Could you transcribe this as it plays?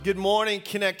Good morning,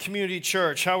 Connect Community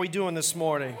Church. How are we doing this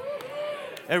morning?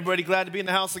 Everybody glad to be in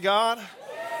the house of God?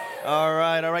 All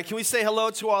right. Can we say hello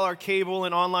to all our cable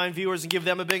and online viewers and give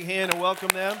them a big hand and welcome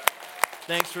them?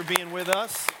 Thanks for being with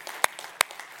us.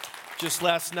 Just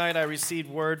last night, I received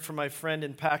word from my friend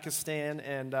in Pakistan,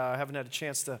 and I haven't had a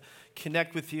chance to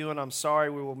connect with you, and I'm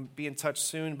sorry. We will be in touch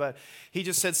soon, but he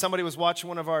just said somebody was watching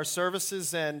one of our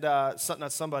services, and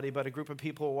not somebody, but a group of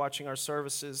people were watching our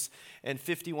services, and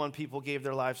 51 people gave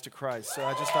their lives to Christ. So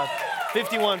I just thought,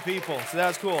 51 people, so that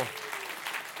was cool.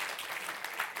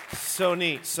 So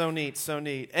neat.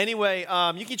 Anyway, you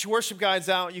can get your worship guides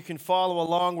out. You can follow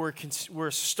along.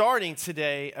 We're starting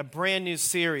today a brand new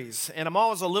series, and I'm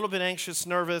always a little bit anxious,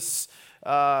 nervous,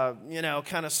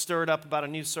 kind of stirred up about a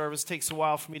new service. It takes a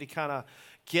while for me to kind of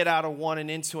get out of one and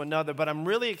into another, but I'm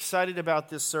really excited about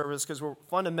this service because we're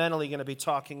fundamentally going to be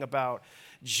talking about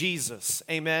Jesus.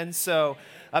 Amen. So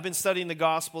I've been studying the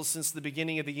Gospels since the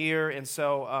beginning of the year, and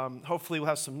so hopefully we'll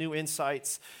have some new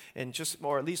insights and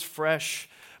or at least fresh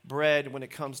bread when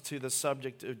it comes to the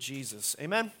subject of Jesus.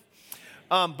 Amen.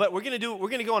 But we're gonna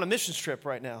go on a missions trip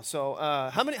right now. So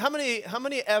how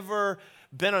many ever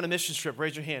been on a missions trip?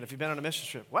 Raise your hand if you've been on a missions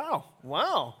trip.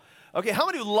 Wow. Okay, how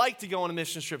many would like to go on a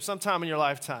missions trip sometime in your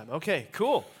lifetime? Okay,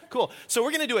 cool. So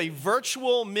we're going to do a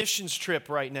virtual missions trip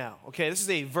right now. Okay, this is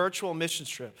a virtual missions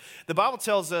trip. The Bible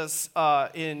tells us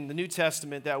in the New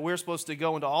Testament that we're supposed to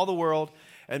go into all the world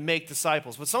and make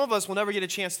disciples. But some of us will never get a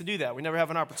chance to do that. We never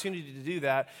have an opportunity to do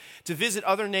that, to visit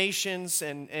other nations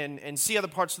and see other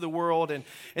parts of the world. And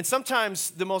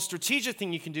sometimes the most strategic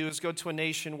thing you can do is go to a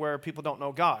nation where people don't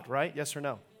know God, right? Yes or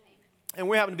no? And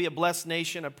we happen to be a blessed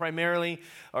nation,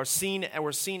 we're seen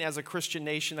as a Christian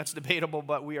nation. That's debatable,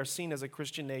 but we are seen as a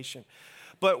Christian nation.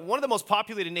 But one of the most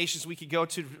populated nations we could go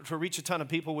to reach a ton of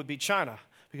people would be China,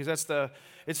 because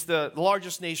it's the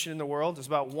largest nation in the world. There's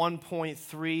about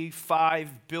 1.35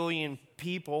 billion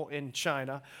people in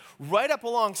China. Right up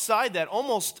alongside that,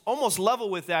 almost level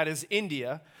with that, is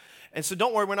India. And so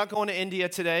don't worry, we're not going to India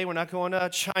today. We're not going to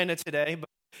China today. But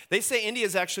they say India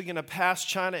is actually going to pass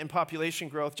China in population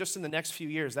growth just in the next few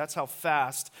years. That's how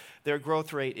fast their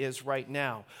growth rate is right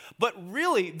now. But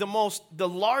really, the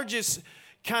largest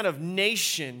kind of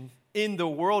nation in the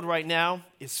world right now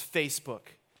is Facebook.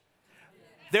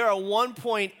 There are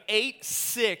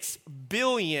 1.86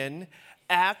 billion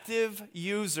active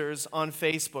users on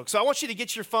Facebook. So I want you to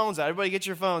get your phones out. Everybody get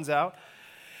your phones out.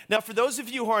 Now, for those of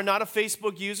you who are not a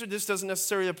Facebook user, this doesn't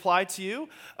necessarily apply to you.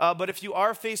 But if you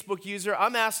are a Facebook user,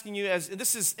 I'm asking you, and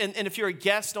if you're a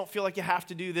guest, don't feel like you have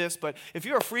to do this. But if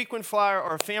you're a frequent flyer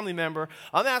or a family member,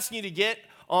 I'm asking you to get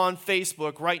on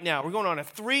Facebook right now. We're going on a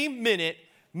 3-minute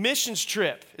missions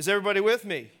trip. Is everybody with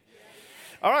me?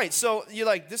 All right, so you're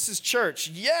like, this is church.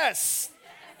 Yes.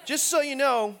 Just so you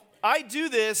know, I do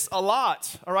this a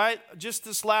lot, all right? Just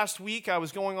this last week, I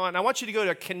want you to go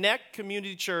to Connect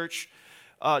Community Church,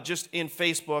 just in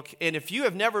Facebook. And if you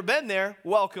have never been there,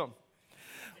 welcome.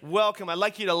 I'd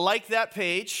like you to like that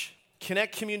page,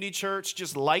 Connect Community Church,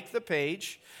 just like the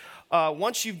page.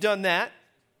 Once you've done that,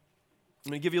 I'm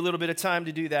going to give you a little bit of time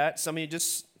to do that. Some of you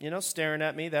just, staring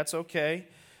at me. That's okay.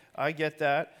 I get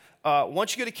that.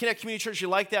 Once you go to Connect Community Church, you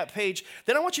like that page,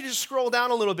 then I want you to just scroll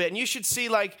down a little bit, and you should see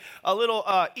like a little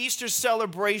Easter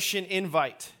celebration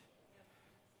invite.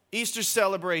 Easter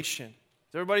celebration.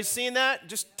 Is everybody seeing that?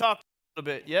 Just talk a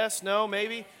little bit. Yes? No?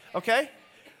 Maybe? Okay.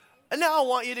 And now I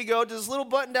want you to go to this little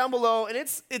button down below, and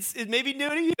it may be new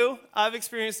to you. I've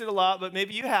experienced it a lot, but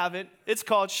maybe you haven't. It's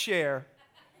called Share.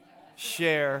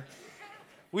 Share.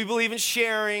 We believe in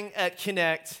sharing at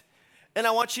Connect, and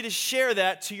I want you to share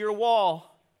that to your wall.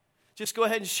 Just go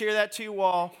ahead and share that to your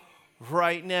wall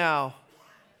right now.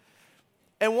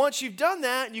 And once you've done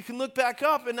that, you can look back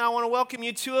up, and now I want to welcome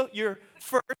you to your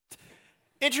first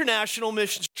international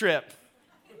mission trip.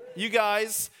 You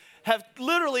guys have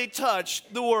literally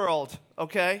touched the world,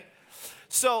 okay?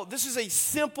 So this is a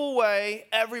simple way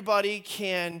everybody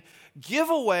can give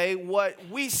away what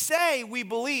we say we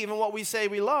believe and what we say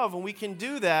we love, and we can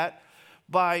do that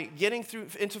by getting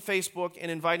into Facebook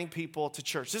and inviting people to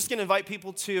church. This is going to invite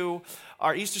people to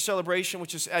our Easter celebration,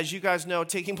 which is, as you guys know,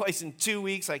 taking place in 2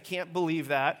 weeks. I can't believe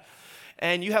that.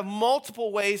 And you have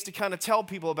multiple ways to kind of tell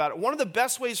people about it. One of the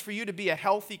best ways for you to be a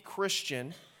healthy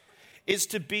Christian is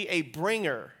to be a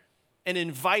bringer, an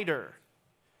inviter,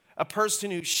 a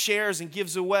person who shares and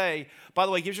gives away. By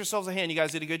the way, give yourselves a hand. You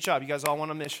guys did a good job. You guys all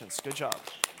went on missions. Good job.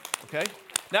 Okay?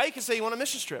 Now you can say you want a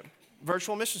missions trip.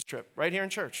 Virtual missions trip right here in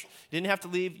church. You didn't have to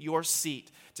leave your seat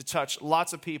to touch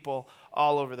lots of people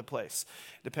all over the place.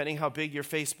 Depending how big your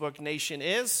Facebook nation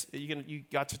is, you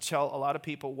got to tell a lot of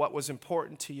people what was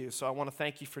important to you. So I want to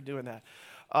thank you for doing that.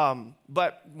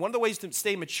 But one of the ways to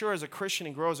stay mature as a Christian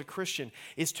and grow as a Christian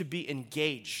is to be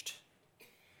engaged.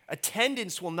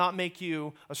 Attendance will not make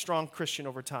you a strong Christian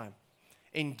over time.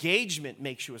 Engagement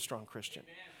makes you a strong Christian.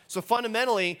 So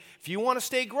fundamentally, if you want to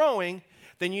stay growing,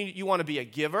 then you want to be a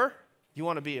giver, you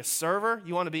want to be a server,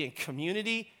 you want to be in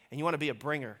community, and you want to be a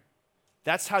bringer.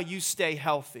 That's how you stay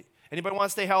healthy. Anybody want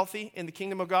to stay healthy in the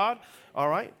kingdom of God? All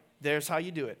right, there's how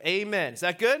you do it. Amen. Is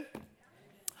that good?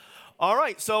 All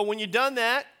right, so when you've done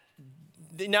that,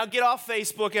 now get off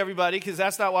Facebook, everybody, because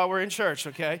that's not why we're in church,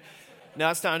 okay?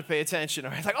 Now it's time to pay attention.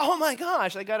 All right, like, oh my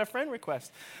gosh, I got a friend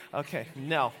request. Okay,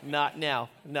 no, not now,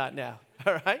 not now.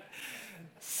 All right?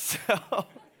 So,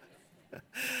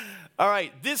 all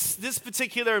right, this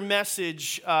particular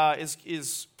message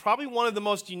is probably one of the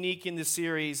most unique in this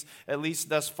series, at least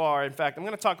thus far. In fact, I'm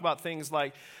going to talk about things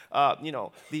like, how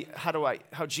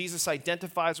Jesus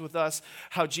identifies with us,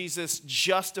 how Jesus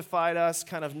justified us.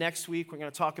 Kind of next week, we're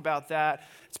going to talk about that.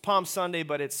 It's Palm Sunday,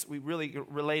 but we really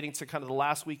relating to kind of the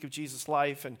last week of Jesus'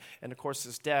 life and of course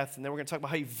his death. And then we're going to talk about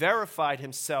how he verified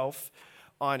himself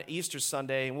on Easter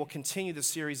Sunday, and we'll continue the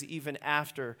series even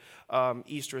after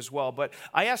Easter as well. But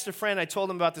I asked a friend, I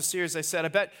told him about the series. I said, I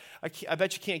bet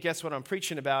you can't guess what I'm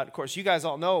preaching about. Of course, you guys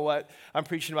all know what I'm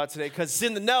preaching about today because it's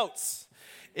in the notes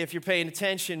if you're paying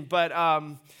attention. But,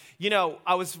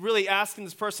 I was really asking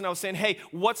this person, I was saying, hey,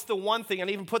 what's the one thing, and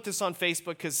I even put this on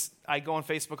Facebook because I go on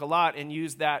Facebook a lot and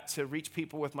use that to reach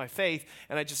people with my faith.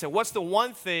 And I just said, what's the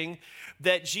one thing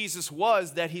that Jesus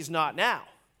was that he's not now?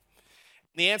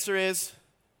 And the answer is,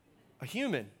 a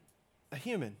human.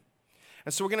 And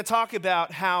so we're going to talk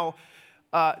about how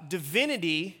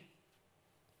divinity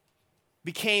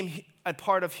became a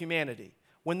part of humanity.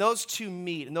 When those two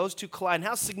meet and those two collide, and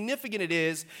how significant it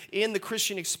is in the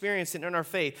Christian experience and in our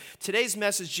faith. Today's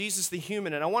message, Jesus the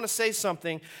human, and I want to say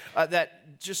something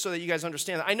that just so that you guys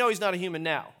understand. I know he's not a human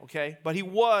now, okay? But he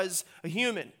was a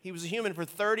human. He was a human for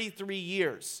 33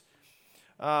 years.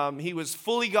 He was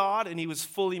fully God and he was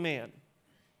fully man.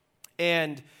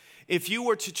 And if you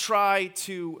were to try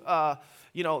to,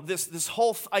 this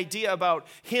whole idea about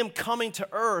him coming to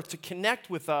earth to connect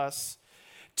with us,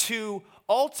 to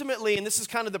ultimately, and this is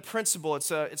kind of the principle,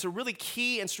 it's a really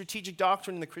key and strategic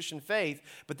doctrine in the Christian faith,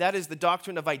 but that is the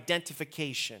doctrine of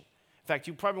identification. In fact,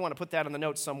 you probably want to put that in the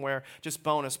notes somewhere, just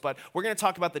bonus, but we're going to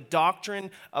talk about the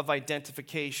doctrine of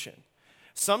identification.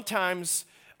 Sometimes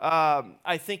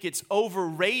I think it's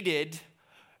overrated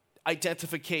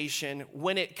identification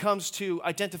when it comes to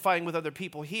identifying with other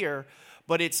people here,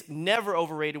 but it's never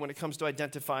overrated when it comes to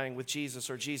identifying with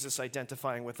Jesus or Jesus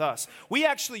identifying with us. We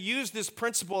actually use this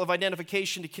principle of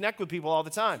identification to connect with people all the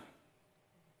time.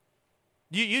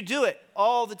 You do it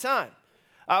all the time.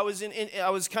 I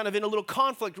was kind of in a little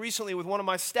conflict recently with one of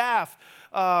my staff,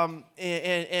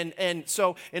 and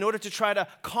so in order to try to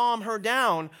calm her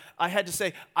down, I had to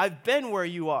say, I've been where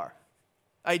you are.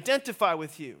 Identify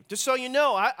with you. Just so you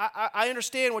know, I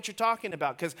understand what you're talking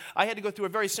about because I had to go through a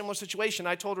very similar situation.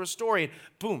 I told her a story and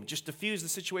boom, just diffused the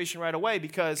situation right away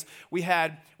because we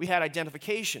had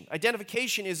identification.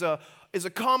 Identification is a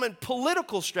common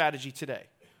political strategy today.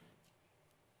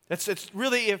 It's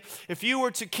really, if you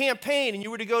were to campaign and you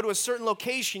were to go to a certain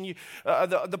location,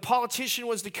 the politician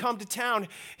was to come to town,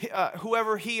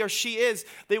 whoever he or she is,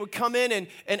 they would come in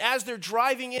and as they're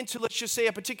driving into, let's just say,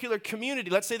 a particular community,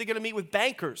 let's say they're going to meet with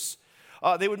bankers,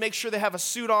 they would make sure they have a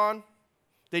suit on.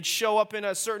 They'd show up in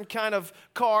a certain kind of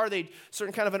car,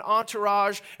 certain kind of an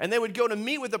entourage, and they would go to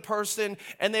meet with the person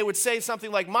and they would say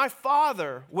something like, my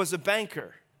father was a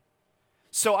banker.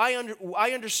 So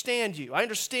I understand you. I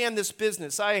understand this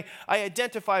business. I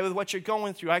identify with what you're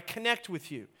going through. I connect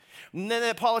with you. And then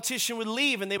that politician would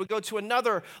leave and they would go to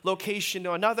another location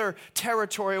or another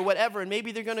territory or whatever. And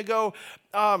maybe they're going to go,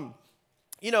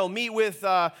 meet with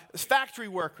factory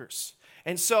workers.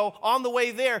 And so on the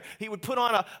way there, he would put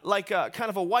on a kind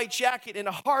of a white jacket and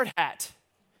a hard hat.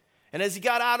 And as he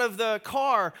got out of the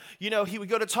car, he would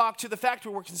go to talk to the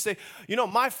factory workers and say,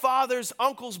 my father's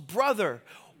uncle's brother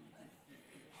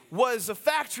was a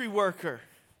factory worker.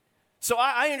 So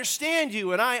I understand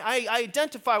you and I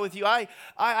identify with you.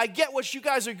 I get what you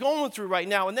guys are going through right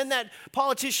now. And then that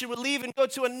politician would leave and go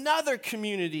to another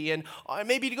community and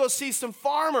maybe to go see some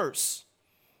farmers.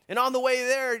 And on the way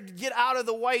there, get out of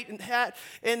the white hat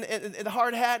and the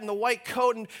hard hat and the white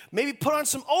coat and maybe put on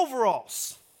some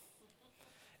overalls.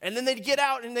 And then they'd get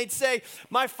out and they'd say,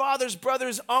 my father's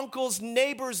brother's uncle's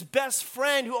neighbor's best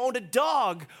friend who owned a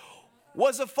dog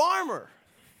was a farmer.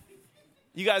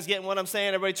 You guys getting what I'm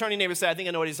saying? Everybody turn to your neighbor and say, I think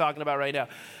I know what he's talking about right now.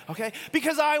 Okay?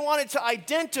 Because I wanted to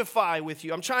identify with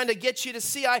you. I'm trying to get you to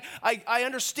see I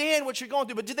understand what you're going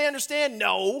through. But did they understand?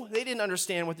 No, they didn't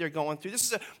understand what they're going through. This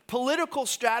is a political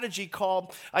strategy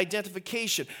called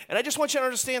identification. And I just want you to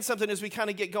understand something as we kind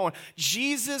of get going.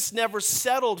 Jesus never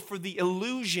settled for the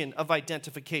illusion of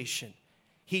identification.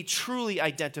 He truly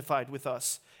identified with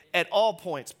us at all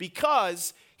points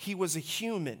because he was a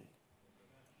human.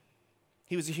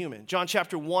 He was a human. John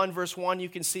chapter 1, verse 1, you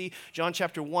can see. John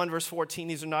chapter 1, verse 14,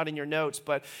 these are not in your notes,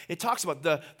 but it talks about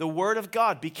the word of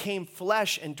God became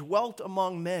flesh and dwelt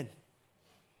among men.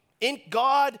 In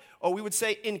God, or we would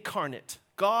say incarnate,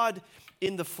 God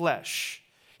in the flesh.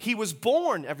 He was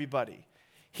born, everybody.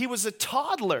 He was a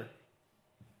toddler.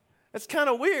 That's kind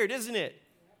of weird, isn't it?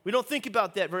 We don't think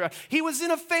about that very often. He was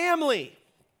in a family.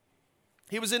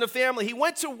 He was in a family. He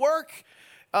went to work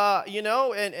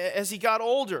and as he got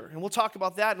older, and we'll talk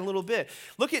about that in a little bit.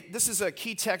 Look at, this is a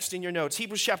key text in your notes,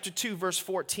 Hebrews chapter 2, verse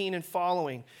 14 and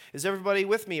following. Is everybody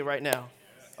with me right now?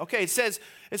 Okay, it says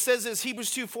this,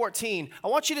 Hebrews 2:14. I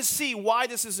want you to see why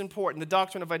this is important, the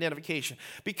doctrine of identification.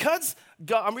 Because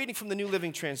God, I'm reading from the New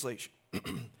Living Translation.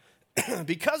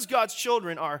 Because God's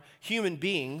children are human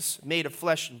beings made of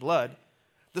flesh and blood,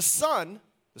 the Son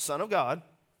of God,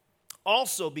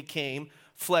 also became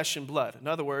flesh and blood. In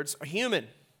other words, a human.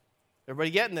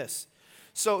 Everybody getting this?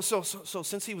 So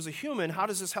since he was a human, how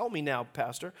does this help me now,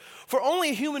 Pastor? For only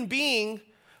as a human being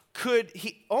could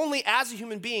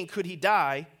he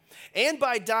die, and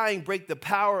by dying break the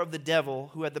power of the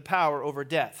devil who had the power over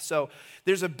death. So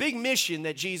there's a big mission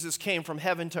that Jesus came from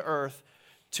heaven to earth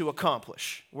to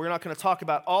accomplish. We're not going to talk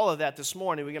about all of that this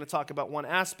morning. We're going to talk about one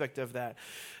aspect of that.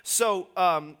 So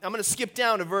I'm going to skip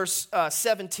down to verse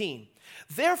 17.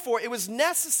 Therefore, it was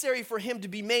necessary for him to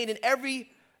be made in every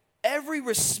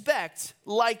respect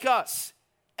like us.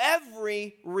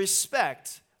 Every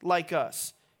respect like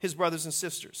us, his brothers and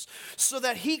sisters. So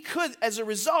that he could, as a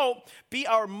result, be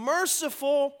our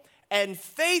merciful and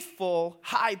faithful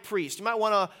high priest. You might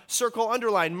want to circle,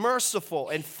 underline, merciful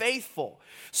and faithful.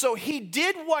 So he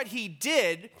did what he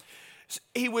did.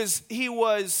 He was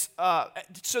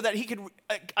so that he could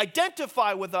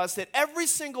identify with us at every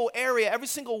single area, every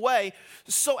single way.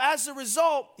 So as a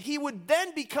result, he would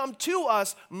then become to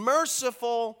us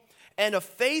merciful and a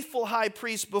faithful high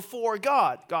priest before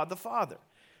God the Father.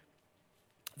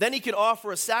 Then he could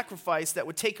offer a sacrifice that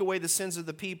would take away the sins of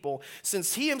the people,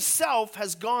 since he himself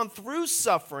has gone through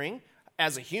suffering,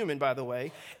 as a human, by the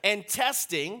way, and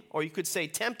testing, or you could say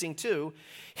tempting too.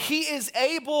 He is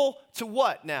able to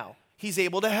what now? He's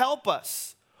able to help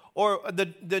us. Or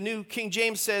the New King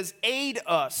James says, aid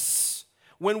us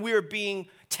when we're being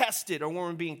tested or when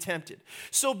we're being tempted.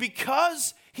 So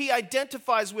because he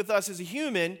identifies with us as a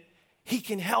human, he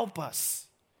can help us.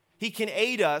 He can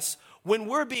aid us when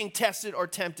we're being tested or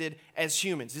tempted as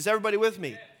humans. Is everybody with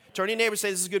me? Turn to your neighbor and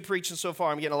say, this is good preaching so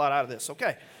far. I'm getting a lot out of this.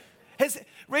 Okay.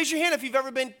 Raise your hand if you've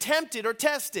ever been tempted or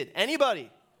tested. Anybody?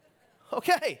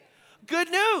 Okay. Good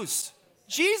news.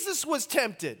 Jesus was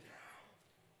tempted.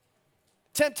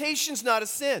 Temptation's not a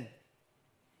sin.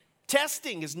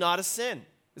 Testing is not a sin.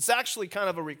 It's actually kind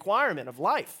of a requirement of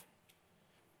life.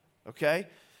 Okay?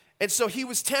 And so he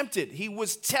was tempted. He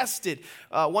was tested.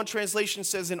 One translation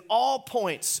says, in all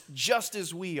points, just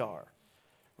as we are.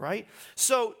 Right?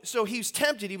 So he was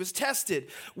tempted. He was tested.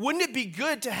 Wouldn't it be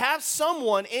good to have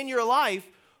someone in your life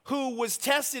who was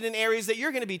tested in areas that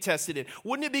you're going to be tested in?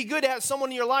 Wouldn't it be good to have someone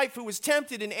in your life who was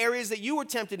tempted in areas that you were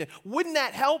tempted in? Wouldn't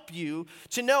that help you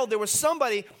to know there was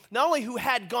somebody not only who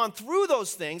had gone through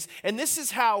those things, and this is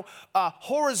how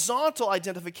horizontal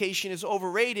identification is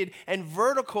overrated and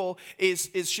vertical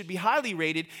should be highly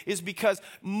rated, is because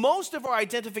most of our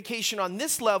identification on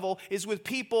this level is with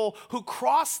people who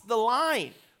crossed the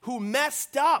line, who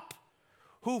messed up,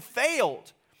 who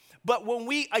failed. But when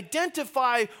we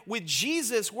identify with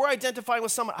Jesus, we're identifying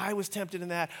with someone, I was tempted in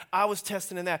that, I was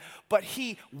tested in that. But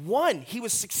he won. He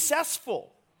was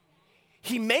successful.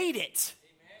 He made it.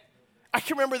 I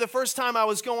can remember the first time I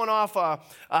was going off a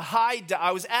high dive.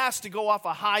 I was asked to go off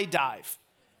a high dive.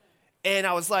 And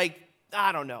I was like,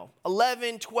 I don't know,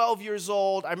 11, 12 years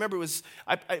old. I remember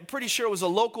I'm pretty sure it was a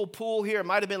local pool here. It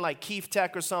might have been like Keefe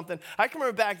Tech or something. I can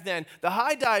remember back then, the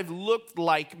high dive looked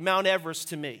like Mount Everest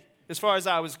to me, as far as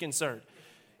I was concerned,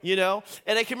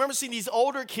 And I can remember seeing these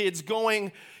older kids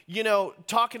going,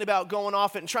 talking about going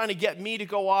off it and trying to get me to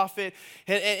go off it.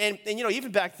 And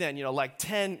even back then, like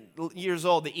 10 years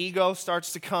old, the ego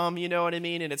starts to come, you know what I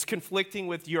mean? And it's conflicting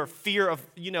with your fear of,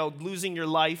 losing your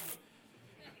life.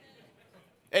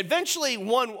 Eventually,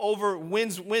 one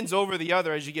wins over the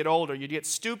other as you get older. You get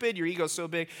stupid, your ego's so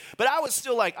big. But I was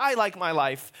still like, I like my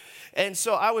life. And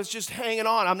so I was just hanging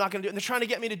on. I'm not going to do it. And they're trying to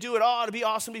get me to do it. Oh, it'll be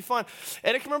awesome, be fun.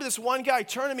 And I can remember this one guy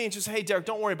turned to me and just said, hey, Derek,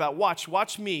 don't worry about it.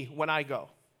 Watch me when I go.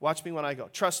 Watch me when I go.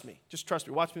 Trust me. Just trust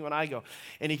me. Watch me when I go.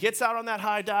 And he gets out on that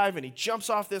high dive, and he jumps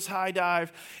off this high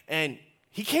dive, and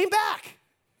he came back.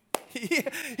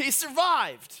 He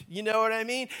survived, you know what I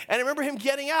mean? And I remember him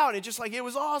getting out and just like, it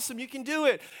was awesome, you can do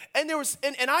it. And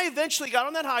I eventually got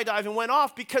on that high dive and went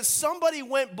off because somebody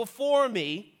went before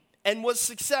me and was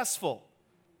successful.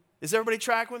 Is everybody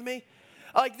tracking with me?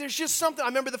 Like, there's just something. I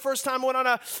remember the first time I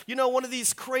went on one of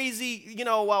these crazy,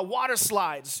 water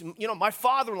slides. My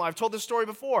father-in-law, I've told this story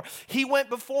before. He went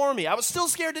before me. I was still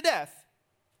scared to death.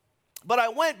 But I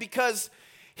went because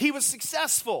he was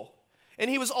successful. And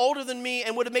he was older than me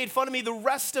and would have made fun of me the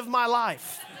rest of my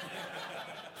life.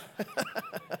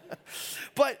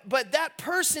 But that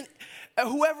person,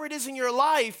 whoever it is in your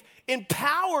life,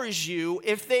 empowers you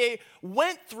if they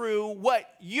went through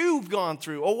what you've gone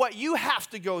through or what you have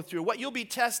to go through, what you'll be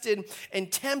tested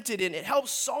and tempted in. It helps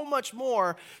so much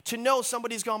more to know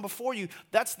somebody's gone before you.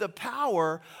 That's the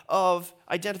power of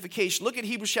identification. Look at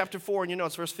Hebrews chapter 4, and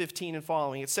it's verse 15 and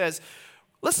following. It says,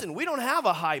 listen, we don't have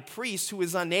a high priest who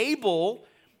is unable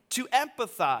to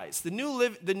empathize.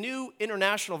 The New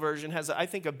International Version has, I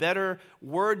think, a better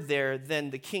word there than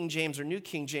the King James or New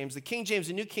King James. The King James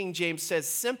and New King James says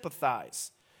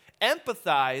sympathize.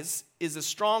 Empathize is a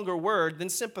stronger word than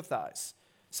sympathize.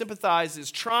 Sympathize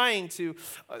is trying to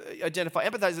identify.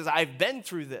 Empathize is, I've been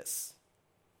through this.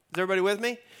 Is everybody with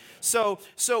me? So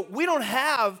we don't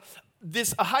have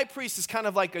this. A high priest is kind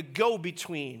of like a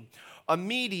go-between, a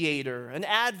mediator, an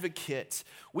advocate.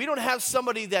 We don't have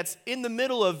somebody that's in the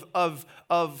middle of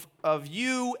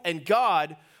you and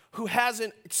God who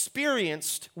hasn't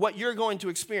experienced what you're going to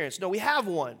experience. No, we have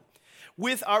one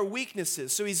with our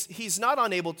weaknesses. So he's not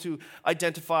unable to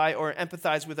identify or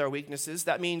empathize with our weaknesses.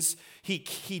 That means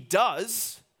he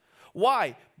does.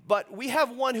 Why? But we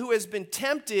have one who has been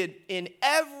tempted in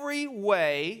every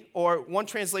way, or one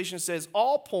translation says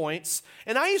all points.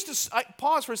 And I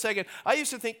pause for a second. I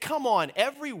used to think, come on,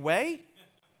 every way?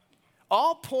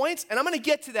 All points? And I'm going to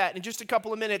get to that in just a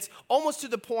couple of minutes, almost to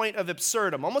the point of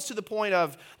absurdum, almost to the point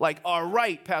of like, all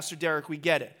right, Pastor Derek, we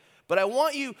get it. But I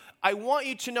want you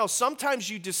to know, sometimes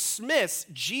you dismiss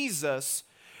Jesus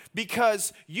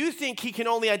because you think he can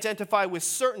only identify with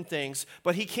certain things,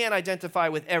 but he can't identify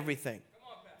with everything.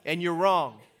 And you're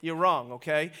wrong. You're wrong,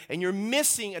 okay? And you're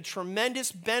missing a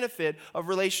tremendous benefit of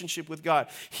relationship with God.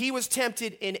 He was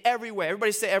tempted in every way.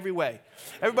 Everybody say every way.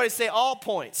 Everybody say all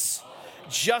points,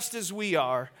 just as we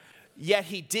are, yet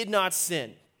he did not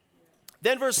sin.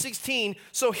 Then verse 16,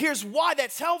 so here's why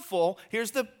that's helpful.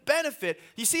 Here's the benefit.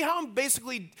 You see how I'm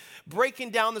basically breaking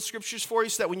down the scriptures for you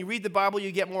so that when you read the Bible,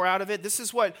 you get more out of it? This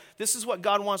is what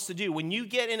God wants to do. When you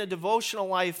get in a devotional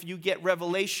life, you get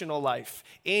revelational life.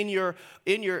 In your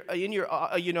integration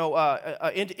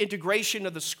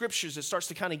of the scriptures, it starts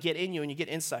to kind of get in you and you get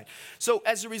insight. So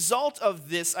as a result of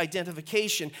this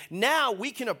identification, now we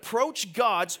can approach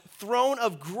God's throne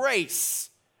of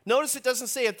grace. Notice it doesn't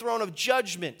say a throne of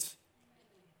judgment.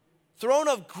 Throne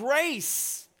of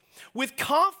grace with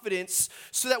confidence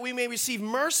so that we may receive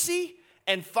mercy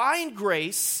and find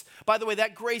grace. By the way,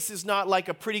 that grace is not like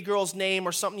a pretty girl's name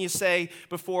or something you say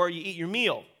before you eat your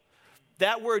meal.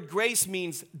 That word grace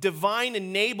means divine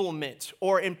enablement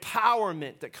or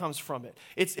empowerment that comes from it.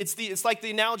 It's like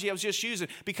the analogy I was just using.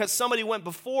 Because somebody went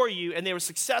before you and they were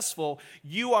successful,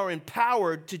 you are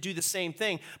empowered to do the same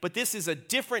thing. But this is a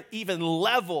different even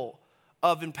level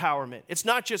of empowerment. It's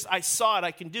not just, I saw it, I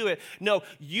can do it. No,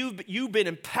 you've been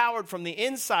empowered from the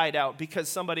inside out because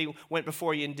somebody went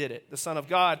before you and did it. The Son of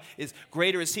God is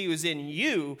greater is he who is in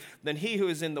you than he who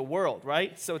is in the world,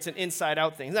 right? So it's an inside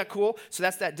out thing. Isn't that cool? So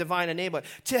that's that divine enablement.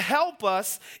 To help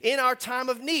us in our time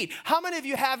of need. How many of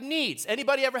you have needs?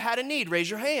 Anybody ever had a need? Raise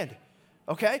your hand.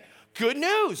 Okay? Good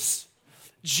news.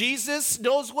 Jesus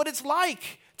knows what it's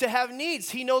like to have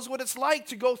needs. He knows what it's like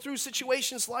to go through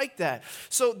situations like that.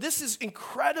 So this is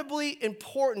incredibly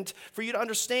important for you to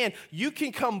understand. You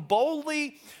can come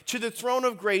boldly to the throne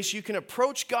of grace. You can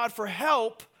approach God for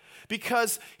help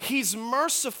because he's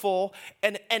merciful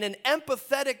and an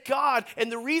empathetic God.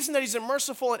 And the reason that he's a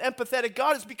merciful and empathetic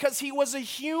God is because he was a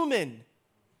human.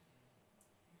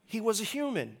 He was a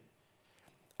human.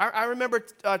 I remember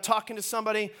talking to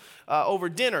somebody over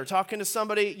dinner, talking to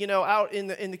somebody, out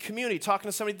in the community, talking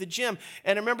to somebody at the gym,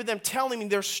 and I remember them telling me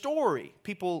their story.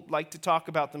 People like to talk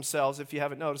about themselves, if you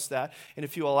haven't noticed that, and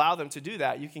if you allow them to do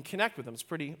that, you can connect with them. It's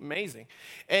pretty amazing.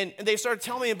 And they started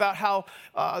telling me about how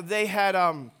they had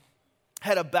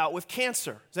had a bout with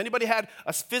cancer. Has anybody had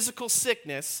a physical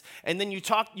sickness, and then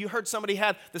you heard somebody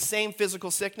had the same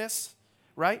physical sickness,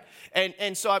 right?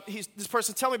 And so this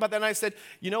person told me about that, and I said,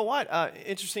 you know what?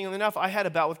 Interestingly enough, I had a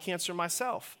bout with cancer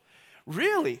myself.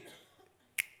 Really?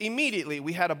 Immediately,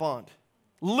 we had a bond.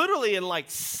 Literally in like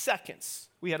seconds,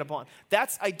 we had a bond.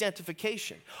 That's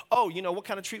identification. Oh, what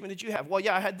kind of treatment did you have? Well,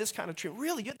 yeah, I had this kind of treatment.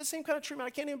 Really? You had the same kind of treatment?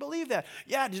 I can't even believe that.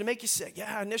 Yeah, did it make you sick?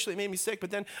 Yeah, initially it made me sick, but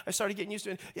then I started getting used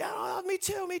to it. Yeah, me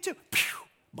too. Pew,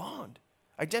 bond.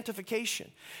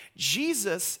 Identification.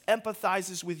 Jesus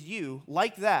empathizes with you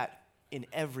like that in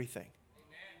everything.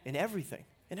 Amen.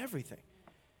 In everything.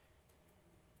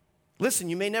 Listen,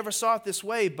 you may never saw it this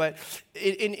way, but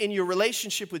in your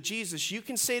relationship with Jesus, you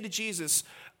can say to Jesus,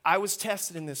 I was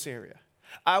tested in this area.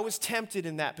 I was tempted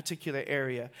in that particular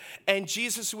area. And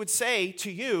Jesus would say to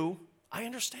you, I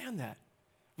understand that.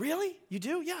 Really? You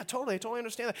do? Yeah, totally. I totally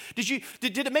understand that.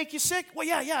 Did it make you sick? Well,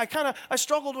 yeah. I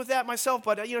struggled with that myself,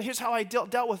 but here's how I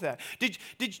dealt with that. Did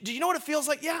you know what it feels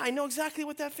like? Yeah, I know exactly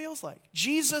what that feels like.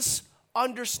 Jesus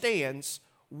understands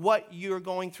what you're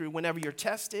going through whenever you're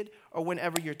tested or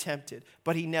whenever you're tempted,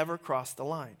 but he never crossed the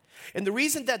line. And the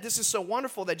reason that this is so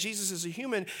wonderful that Jesus is a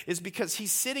human is because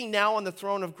he's sitting now on the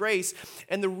throne of grace.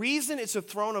 And the reason it's a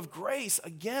throne of grace,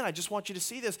 again, I just want you to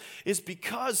see this, is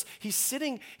because he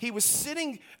was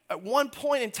sitting at one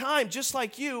point in time, just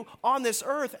like you, on this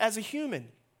earth as a human.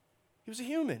 He was a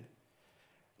human.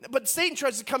 But Satan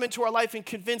tries to come into our life and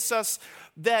convince us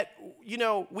that,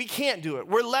 we can't do it.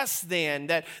 We're less than,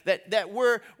 that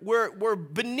we're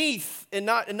beneath and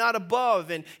not above.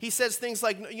 And he says things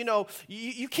like,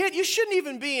 you shouldn't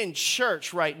even be in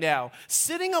church right now,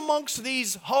 sitting amongst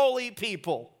these holy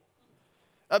people,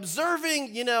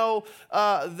 observing,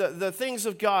 the things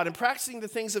of God and practicing the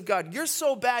things of God. You're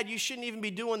so bad, you shouldn't even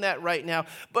be doing that right now.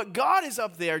 But God is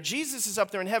up there. Jesus is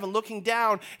up there in heaven looking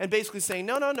down and basically saying,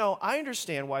 no, I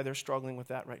understand why they're struggling with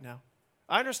that right now.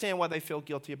 I understand why they feel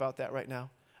guilty about that right now.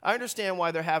 I understand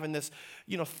why they're having this,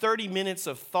 30 minutes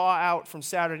of thaw out from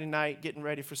Saturday night, getting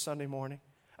ready for Sunday morning.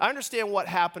 I understand what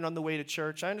happened on the way to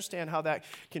church. I understand how that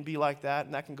can be like that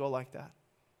and that can go like that.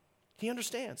 He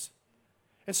understands.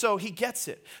 And so he gets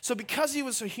it. So because he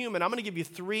was a human, I'm going to give you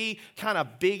 3 kind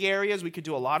of big areas. We could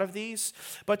do a lot of these,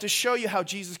 but to show you how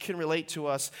Jesus can relate to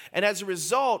us. And as a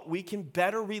result, we can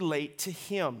better relate to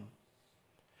him.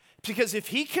 Because if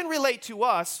he can relate to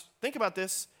us, think about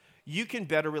this, you can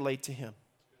better relate to him.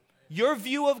 Your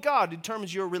view of God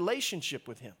determines your relationship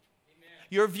with him.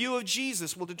 Your view of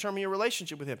Jesus will determine your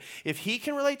relationship with him. If he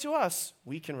can relate to us,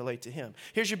 we can relate to him.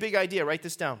 Here's your big idea. Write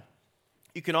this down.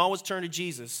 You can always turn to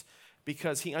Jesus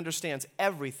because he understands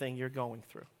everything you're going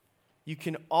through. You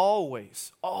can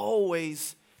always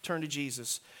turn to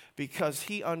Jesus because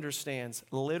he understands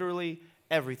literally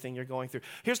everything you're going through.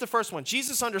 Here's the first one.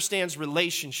 Jesus understands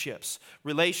relationships.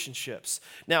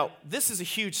 Now, this is a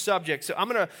huge subject,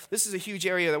 so this is a huge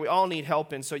area that we all need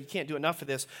help in, so you can't do enough of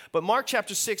this. But Mark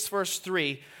chapter 6, verse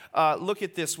 3, look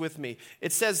at this with me.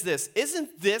 It says this,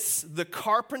 isn't this the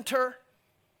carpenter?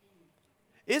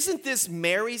 Isn't this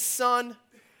Mary's son?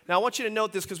 Now, I want you to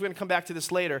note this because we're going to come back to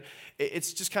this later.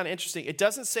 It's just kind of interesting. It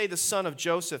doesn't say the son of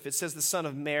Joseph. It says the son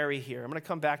of Mary here. I'm going to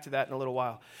come back to that in a little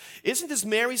while. Isn't this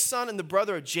Mary's son and the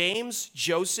brother of James,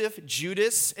 Joseph,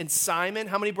 Judas, and Simon?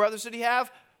 How many brothers did he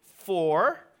have?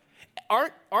 4.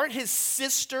 Aren't his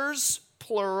sisters,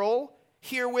 plural,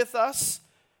 here with us?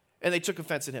 And they took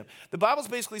offense at him. The Bible's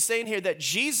basically saying here that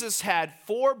Jesus had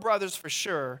 4 brothers for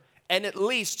sure and at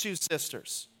least 2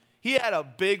 sisters. He had a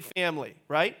big family,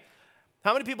 right?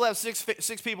 How many people have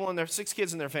 6 people in their 6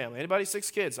 kids in their family? Anybody?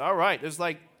 6 kids? All right. There's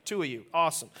like 2 of you.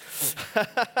 Awesome.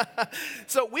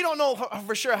 So we don't know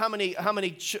for sure how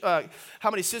many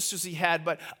sisters he had,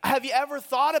 but have you ever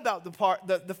thought about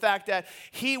the fact that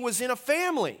he was in a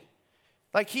family?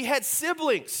 Like he had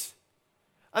siblings.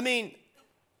 I mean,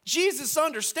 Jesus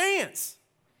understands.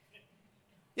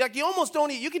 Like you almost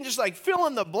don't, you can just like fill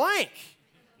in the blank.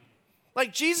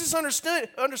 Like Jesus understood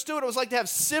what it was like to have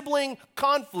sibling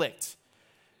conflict.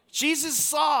 Jesus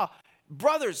saw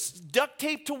brothers duct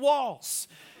taped to walls.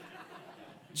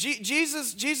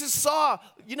 Jesus saw,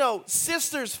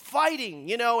 sisters fighting,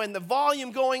 and the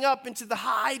volume going up into the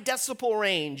high decibel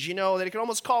range, that it can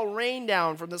almost call rain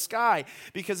down from the sky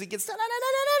because it gets,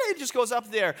 it just goes up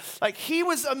there. Like he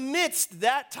was amidst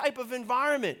that type of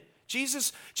environment.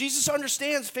 Jesus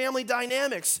understands family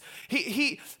dynamics.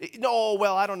 I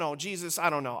don't know. Jesus, I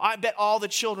don't know. I bet all the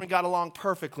children got along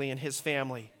perfectly in his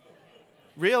family.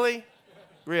 Really?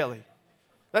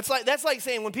 That's like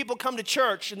saying when people come to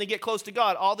church and they get close to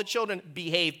God, all the children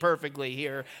behave perfectly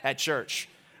here at church.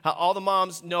 All the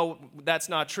moms know that's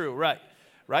not true, right?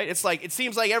 right? It's like, it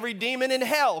seems like every demon in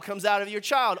hell comes out of your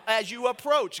child as you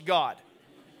approach God,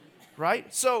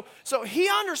 right? So he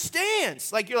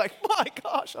understands. Like, you're like, my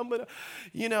gosh, I'm going to,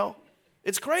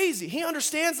 it's crazy. He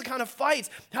understands the kind of fights.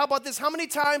 How about this? How many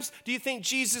times do you think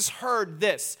Jesus heard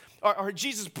this? Or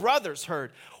Jesus' brothers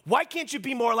heard, why can't you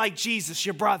be more like Jesus,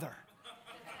 your brother?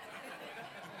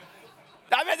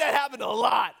 I bet that happened a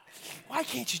lot. Why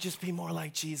can't you just be more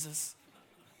like Jesus?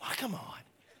 Oh, come on.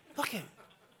 Look at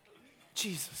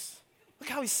Jesus. Look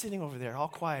how he's sitting over there, all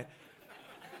quiet,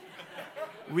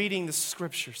 reading the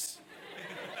scriptures,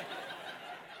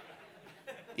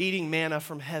 eating manna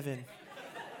from heaven,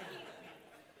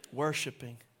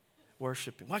 worshiping. Why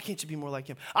can't you be more like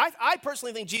him? I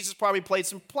personally think Jesus probably played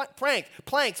some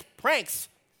pranks.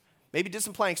 Maybe did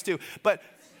some planks too, but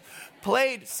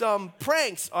played some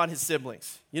pranks on his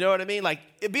siblings. You know what I mean? Like,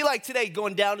 it'd be like today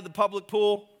going down to the public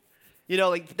pool,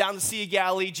 like down the Sea of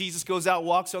Galilee. Jesus goes out,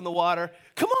 walks on the water.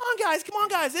 Come on,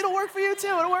 guys. It'll work for you too.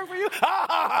 It'll work for you.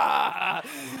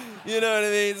 You know what I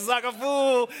mean? It's like a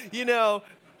fool,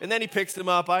 And then he picks them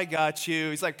up. I got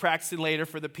you. He's like practicing later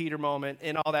for the Peter moment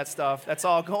and all that stuff. That's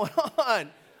all going on.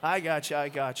 I got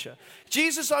you.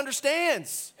 Jesus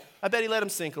understands. I bet he let him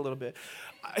sink a little bit.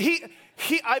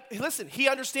 Listen, he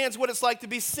understands what it's like to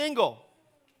be single.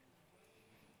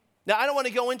 Now, I don't want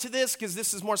to go into this because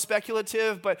this is more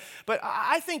speculative, but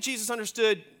I think Jesus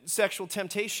understood sexual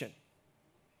temptation.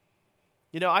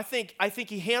 I think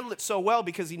he handled it so well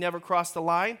because he never crossed the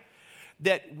line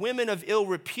that women of ill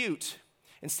repute,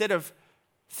 instead of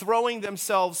throwing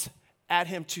themselves at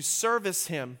him to service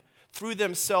him, threw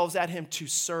themselves at him to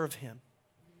serve him.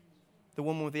 The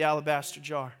woman with the alabaster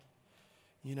jar,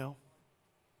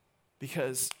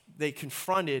 because they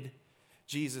confronted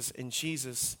Jesus, and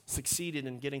Jesus succeeded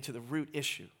in getting to the root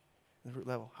issue, the root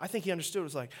level. I think he understood what it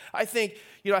was like. I think,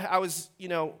 I was,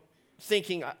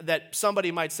 thinking that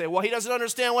somebody might say, well, he doesn't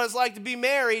understand what it's like to be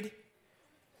married.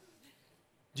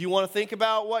 Do you want to think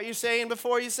about what you're saying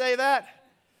before you say that?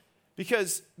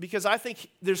 Because I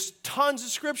think there's tons of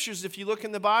scriptures, if you look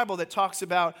in the Bible, that talks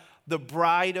about the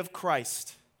bride of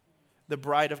Christ. The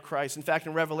bride of Christ. In fact,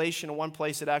 in Revelation, in one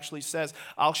place, it actually says,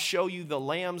 I'll show you the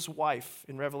Lamb's wife.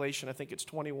 In Revelation, I think it's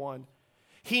 21.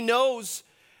 He knows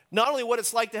not only what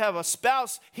it's like to have a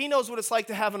spouse, he knows what it's like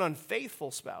to have an unfaithful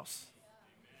spouse.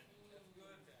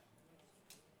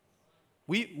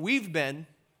 We've been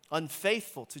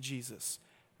unfaithful to Jesus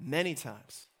many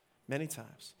times.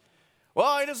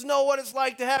 Well, he doesn't know what it's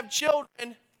like to have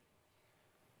children.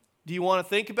 Do you want to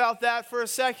think about that for a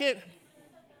second?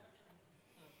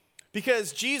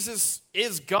 Because Jesus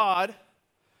is God,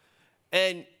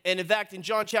 and in fact, in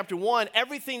John chapter 1,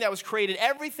 everything that was created,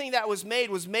 everything that was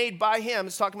made by him.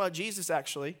 It's talking about Jesus,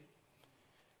 actually.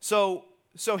 So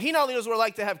he not only knows what it's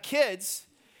like to have kids,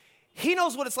 he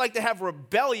knows what it's like to have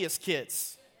rebellious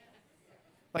kids.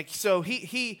 Are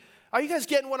you guys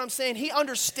getting what I'm saying? He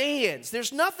understands.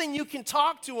 There's nothing you can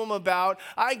talk to him about.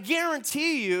 I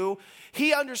guarantee you,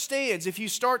 he understands if you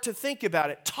start to think about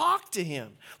it. Talk to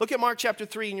him. Look at Mark chapter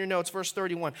 3 in your notes, verse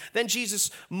 31. Then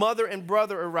Jesus' mother and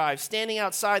brother arrived. Standing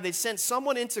outside, they sent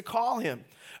someone in to call him.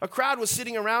 A crowd was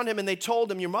sitting around him, and they told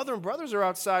him, your mother and brothers are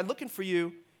outside looking for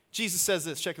you. Jesus says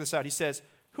this. Check this out. He says,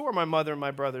 who are my mother and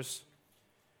my brothers?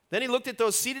 Then he looked at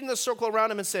those seated in the circle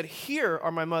around him and said, here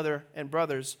are my mother and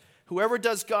brothers. Whoever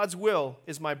does God's will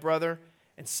is my brother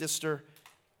and sister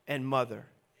and mother.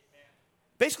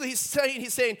 Basically,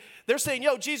 they're saying,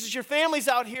 yo, Jesus, your family's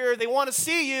out here. They want to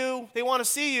see you.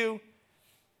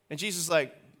 And Jesus is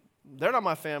like, they're not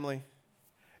my family.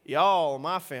 Y'all are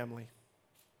my family.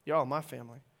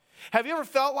 Have you ever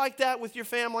felt like that with your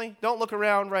family? Don't look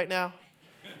around right now.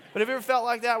 But have you ever felt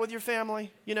like that with your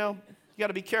family? You got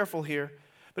to be careful here.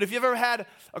 But if you've ever had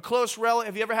a close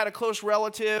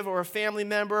relative or a family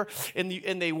member, and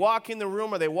they walk in the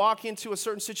room or they walk into a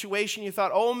certain situation, you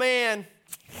thought, oh man,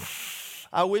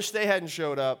 I wish they hadn't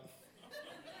showed up.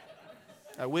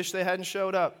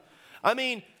 I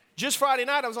mean, just Friday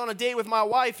night, I was on a date with my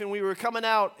wife, and we were coming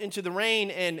out into the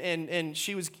rain, and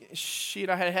she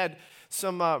and I had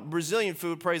some Brazilian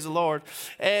food, praise the Lord,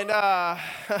 and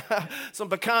some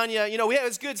picanha. It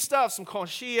was good stuff, some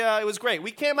conchia. It was great.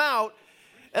 We came out.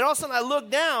 And all of a sudden, I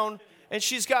look down, and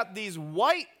she's got these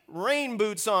white rain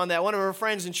boots on that one of her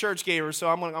friends in church gave her. So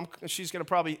she's going to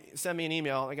probably send me an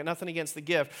email. I got nothing against the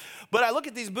gift. But I look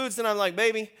at these boots, and I'm like,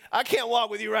 baby, I can't walk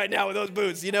with you right now with those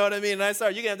boots. You know what I mean? And I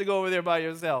start, you're going to have to go over there by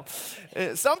yourself.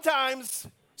 Sometimes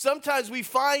we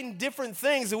find different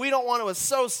things that we don't want to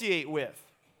associate with.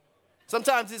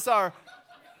 Sometimes the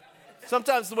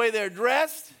way they're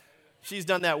dressed. She's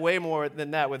done that way more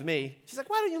than that with me. She's like,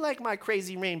 why don't you like my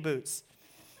crazy rain boots?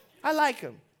 I like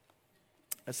them.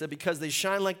 I said, because they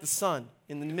shine like the sun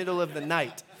in the middle of the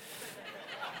night.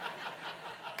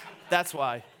 That's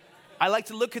why. I like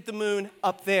to look at the moon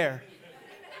up there,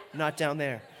 not down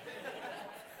there.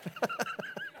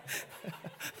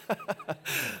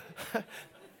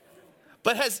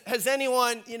 But has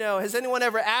anyone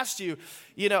ever asked you,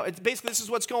 it's basically this is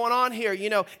what's going on here,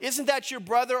 isn't that your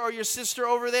brother or your sister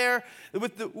over there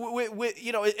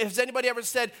has anybody ever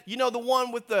said, the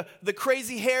one with the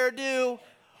crazy hairdo,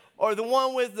 or the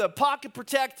one with the pocket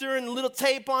protector and the little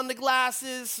tape on the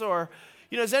glasses, or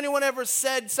has anyone ever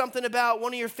said something about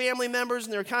one of your family members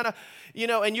and they're kind of,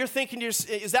 and you're thinking,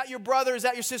 is that your brother, is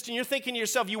that your sister? And you're thinking to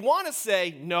yourself, you want to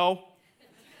say, no,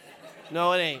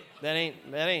 it ain't.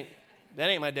 That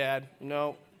ain't my dad.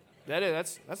 No,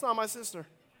 that's not my sister.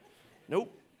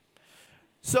 Nope.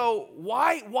 So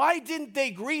why didn't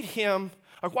they greet him,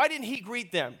 or why didn't he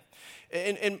greet them?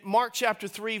 In Mark chapter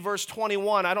 3, verse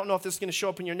 21, I don't know if this is going to show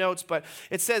up in your notes, but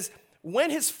it says, when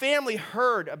his family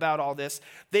heard about all this,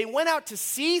 they went out to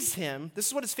seize him. This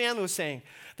is what his family was saying.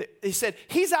 They said,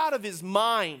 he's out of his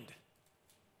mind.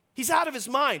 He's out of his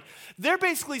mind. They're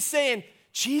basically saying,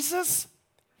 Jesus,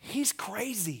 he's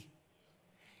crazy.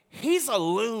 He's a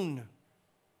loon.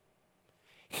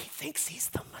 He thinks he's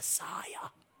the Messiah.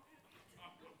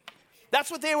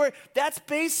 That's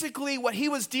basically what he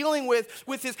was dealing with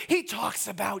he talks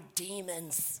about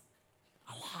demons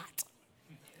a lot.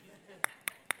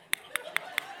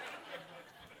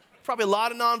 Probably a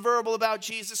lot of nonverbal about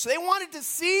Jesus. So they wanted to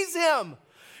seize him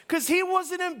because he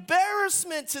was an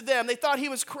embarrassment to them. They thought he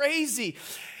was crazy.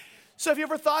 So have you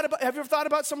ever thought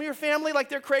about some of your family like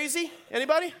they're crazy?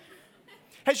 Anybody?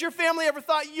 Has your family ever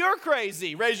thought you're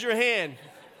crazy? Raise your hand.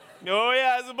 Oh,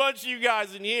 yeah, there's a bunch of you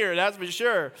guys in here, that's for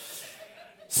sure.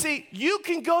 See, you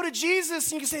can go to Jesus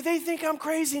and you can say, they think I'm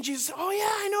crazy. And Jesus says, oh, yeah,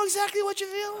 I know exactly what you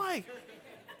feel like.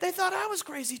 They thought I was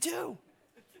crazy, too.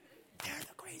 They're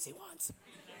the crazy ones.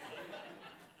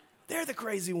 They're the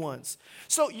crazy ones.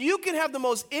 So you can have the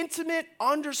most intimate,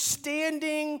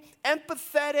 understanding,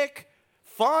 empathetic,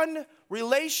 fun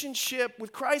relationship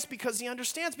with Christ because he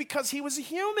understands, because he was a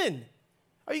human.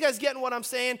 Are you guys getting what I'm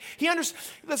saying?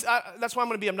 That's why I'm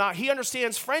going to be obnoxious. He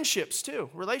understands friendships too,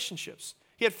 relationships.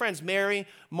 He had friends, Mary,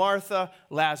 Martha,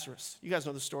 Lazarus. You guys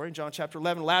know the story in John chapter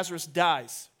 11. Lazarus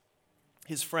dies,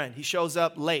 his friend. He shows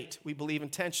up late, we believe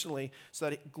intentionally, so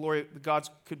that God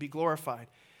could be glorified.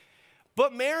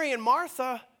 But Mary and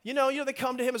Martha, they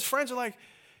come to him as friends. They're like,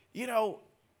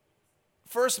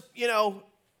 first,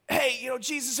 hey,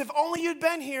 Jesus, if only you'd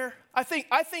been here. I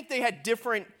think they had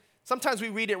different. Sometimes we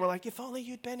read it and we're like, if only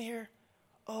you'd been here,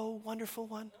 oh, wonderful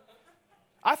one.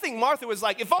 I think Martha was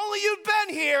like, if only you'd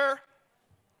been here.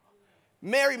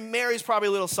 Mary's probably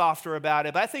a little softer about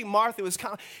it, but I think Martha was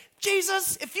kind of,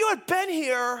 Jesus, if you had been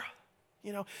here,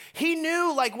 he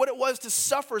knew what it was to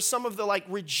suffer some of the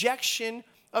rejection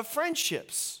of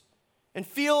friendships and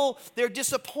feel their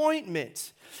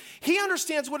disappointment. He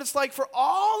understands what it's like for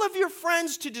all of your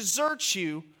friends to desert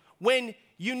you when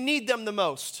you need them the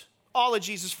most. All of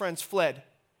Jesus' friends fled.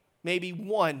 Maybe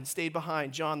one stayed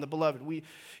behind, John the beloved.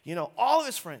 All of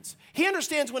his friends. He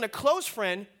understands when a close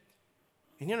friend,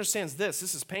 and he understands this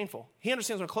is painful. He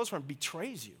understands when a close friend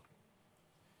betrays you.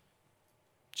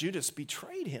 Judas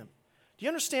betrayed him. Do you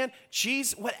understand?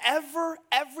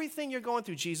 Everything you're going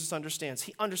through, Jesus understands.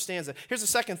 He understands it. Here's the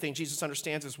second thing Jesus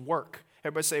understands is work.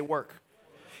 Everybody say work.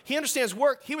 He understands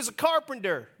work. He was a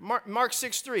carpenter. Mark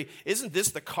 6:3. Isn't this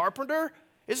the carpenter?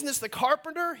 Isn't this the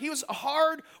carpenter? He was a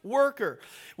hard worker.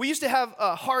 We used to have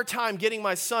a hard time getting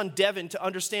my son, Devin, to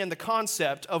understand the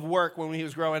concept of work when he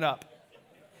was growing up.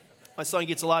 My son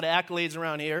gets a lot of accolades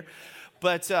around here,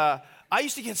 but I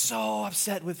used to get so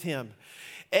upset with him.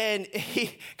 And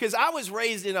because I was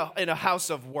raised in a house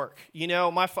of work,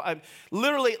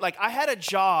 literally, I had a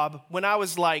job when I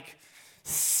was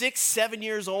 6, 7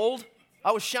 years old.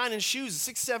 I was shining shoes at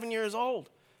 6, 7 years old.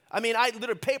 I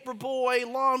literally paper boy,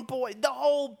 lawn boy, the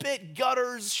whole bit,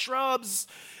 gutters, shrubs.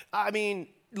 A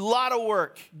lot of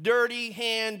work, dirty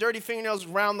hand, dirty fingernails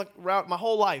around my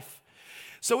whole life.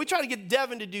 So we try to get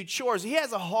Devin to do chores. He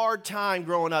has a hard time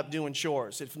growing up doing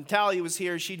chores. If Natalia was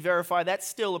here, she'd verify that's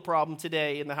still a problem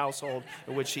today in the household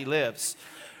in which he lives.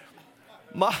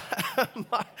 My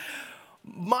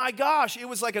gosh, it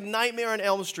was like a nightmare on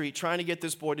Elm Street trying to get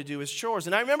this boy to do his chores.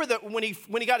 And I remember that when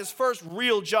he got his first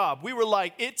real job, we were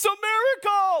like, it's a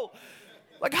miracle.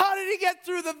 How did he get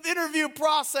through the interview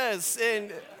process?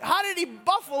 And how did he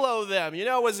buffalo them?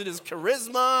 Was it his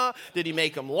charisma? Did he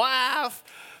make them laugh?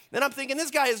 And I'm thinking,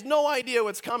 this guy has no idea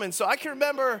what's coming. So I can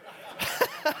remember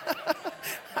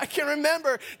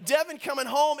Devin coming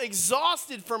home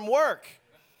exhausted from work.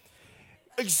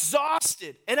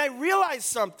 exhausted. And I realized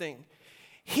something.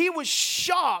 He was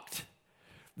shocked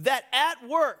that at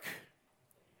work,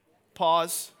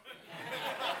 pause,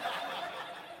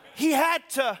 he had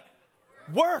to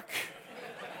work.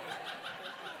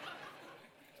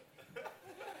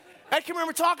 I can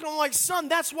remember talking to him like, son,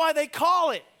 that's why they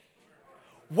call it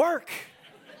work.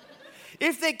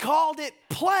 If they called it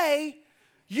play,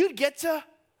 you'd get to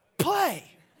play.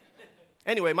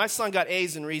 Anyway, my son got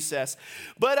A's in recess.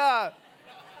 But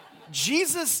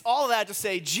Jesus, all of that to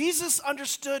say, Jesus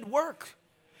understood work.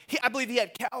 I believe he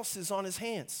had calluses on his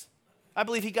hands. I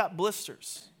believe he got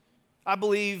blisters. I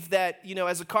believe that,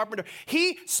 as a carpenter,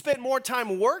 he spent more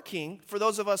time working, for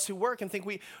those of us who work and think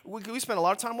we spend a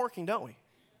lot of time working, don't we?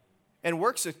 And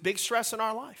work's a big stress in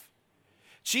our life.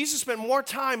 Jesus spent more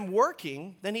time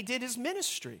working than he did his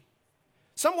ministry.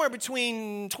 Somewhere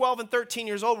between 12 and 13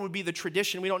 years old would be the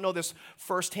tradition. We don't know this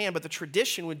firsthand, but the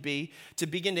tradition would be to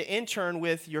begin to intern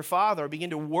with your father, or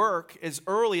begin to work as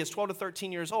early as 12 to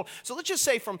 13 years old. So let's just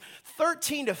say from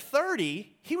 13 to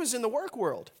 30, he was in the work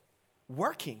world,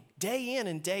 working day in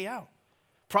and day out.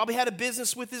 Probably had a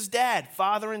business with his dad,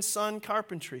 father and son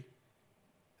carpentry.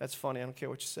 That's funny, I don't care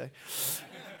what you say.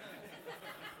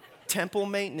 Temple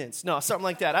maintenance. No, something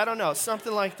like that. I don't know,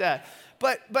 something like that.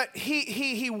 But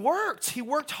he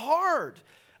worked hard.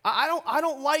 I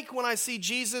don't like when I see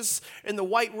Jesus in the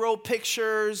white robe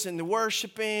pictures and the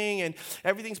worshiping and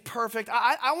everything's perfect.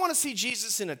 I want to see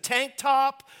Jesus in a tank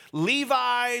top,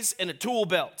 Levi's, and a tool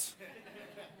belt.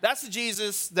 That's the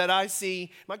Jesus that I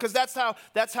see, because that's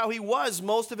how he was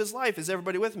most of his life. Is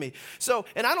everybody with me? So,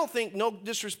 and I don't think, no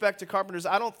disrespect to carpenters,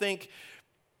 I don't think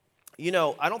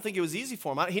it was easy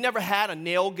for him. He never had a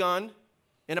nail gun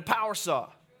and a power saw.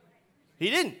 He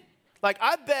didn't.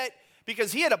 I bet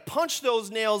because he had to punch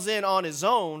those nails in on his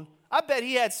own, I bet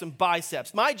he had some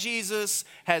biceps. My Jesus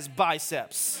has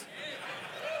biceps.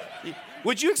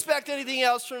 Would you expect anything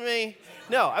else from me?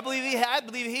 No, I believe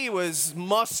he was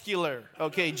muscular.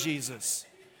 Okay, Jesus.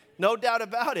 No doubt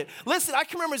about it. Listen, I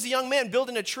can remember as a young man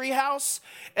building a tree house,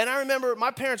 and I remember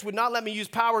my parents would not let me use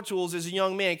power tools as a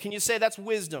young man. Can you say that's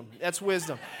wisdom? That's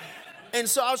wisdom. And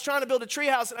so I was trying to build a tree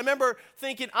house, and I remember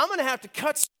thinking, I'm going to have to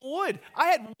cut some wood. I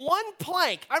had one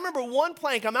plank. I remember one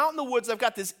plank. I'm out in the woods. I've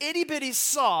got this itty-bitty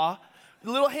saw,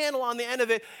 the little handle on the end of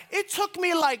it. It took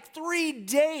me like 3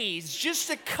 days just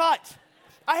to cut.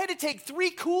 I had to take 3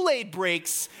 Kool-Aid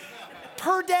breaks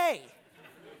per day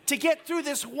to get through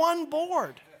this one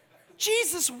board.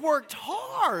 Jesus worked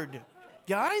hard,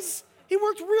 guys. He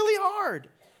worked really hard.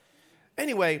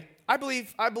 Anyway, I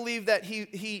believe that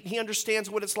he understands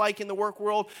what it's like in the work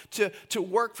world to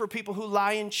work for people who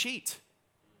lie and cheat.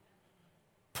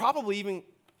 Probably even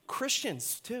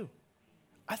Christians, too.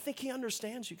 I think he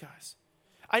understands you guys.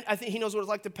 I think he knows what it's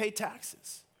like to pay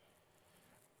taxes.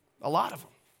 A lot of them.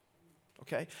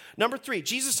 Okay? Number 3,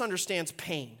 Jesus understands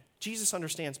pain. Jesus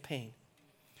understands pain.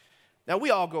 Now,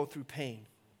 we all go through pain.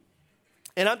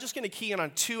 And I'm just going to key in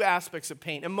on 2 aspects of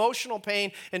pain, emotional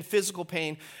pain and physical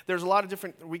pain. There's a lot of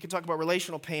different, we could talk about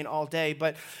relational pain all day,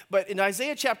 but in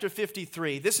Isaiah chapter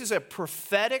 53, this is a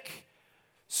prophetic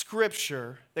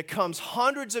scripture that comes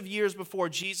hundreds of years before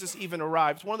Jesus even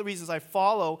arrives. One of the reasons I'm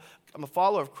a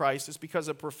follower of Christ is because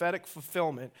of prophetic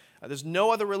fulfillment. There's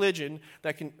no other religion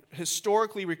that can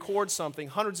historically record something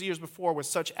hundreds of years before with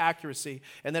such accuracy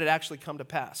and then it actually come to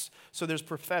pass. So there's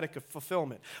prophetic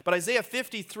fulfillment. But Isaiah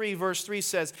 53 verse 3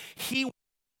 says, he was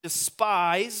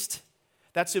despised,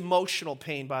 that's emotional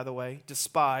pain by the way,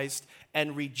 despised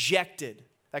and rejected.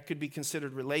 That could be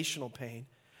considered relational pain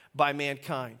by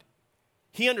mankind.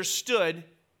 He understood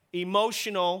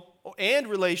emotional and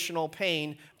relational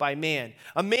pain by man.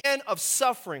 A man of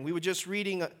suffering. We were just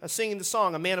singing the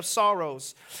song, a man of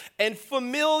sorrows. And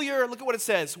familiar, look at what it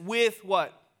says, with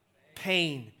what?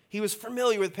 Pain. He was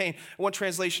familiar with pain. One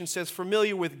translation says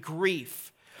familiar with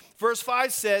grief. Verse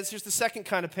 5 says, here's the second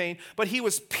kind of pain, but he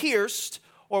was pierced,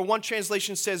 or one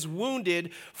translation says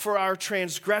wounded for our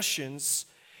transgressions.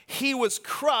 He was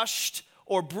crushed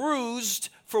or bruised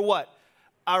for what?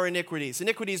 Our iniquities.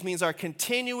 Iniquities means our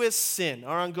continuous sin,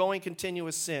 our ongoing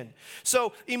continuous sin.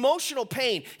 So emotional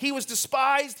pain. He was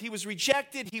despised, he was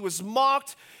rejected, he was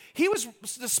mocked. He was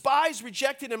despised,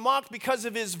 rejected, and mocked because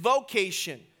of his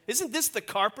vocation. Isn't this the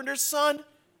carpenter's son?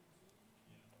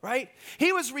 Right?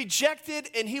 He was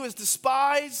rejected and he was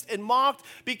despised and mocked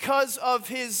because of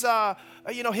his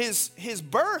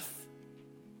birth.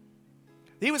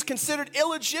 He was considered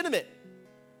illegitimate.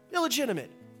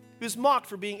 Illegitimate. He was mocked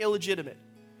for being illegitimate.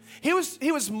 He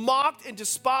was mocked and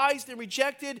despised and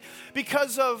rejected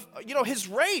because of, his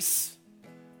race.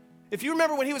 If you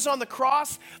remember when he was on the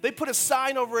cross, they put a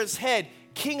sign over his head,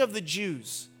 King of the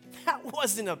Jews. that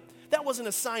wasn't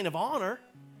a sign of honor.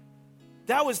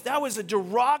 That was a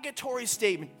derogatory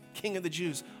statement. King of the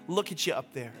Jews, look at you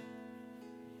up there.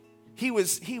 He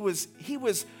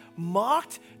was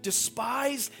mocked,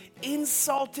 despised,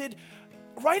 insulted,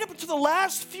 right up to the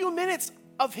last few minutes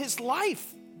of his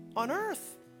life on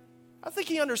earth. I think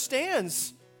he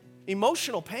understands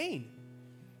emotional pain.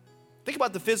 Think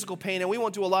about the physical pain, and we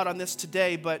won't do a lot on this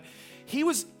today, but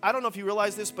I don't know if you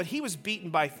realize this, but he was beaten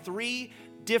by 3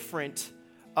 different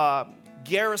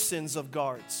garrisons of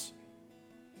guards.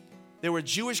 There were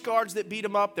Jewish guards that beat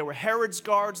him up. There were Herod's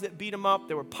guards that beat him up.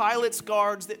 There were Pilate's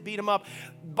guards that beat him up.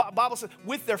 Bible says,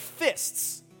 with their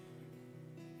fists.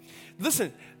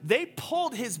 Listen, they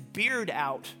pulled his beard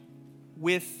out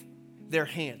with their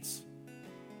hands.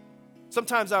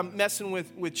 Sometimes I'm messing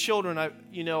with children.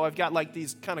 I've got like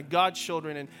these kind of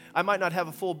godchildren, and I might not have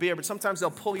a full beard, but sometimes they'll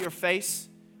pull your face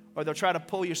or they'll try to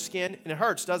pull your skin, and it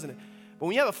hurts, doesn't it? But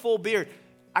when you have a full beard,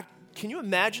 can you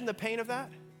imagine the pain of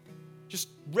that? Just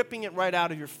ripping it right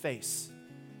out of your face.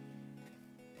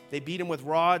 They beat him with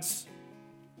rods.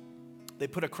 They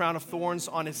put a crown of thorns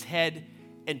on his head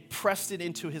and pressed it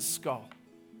into his skull.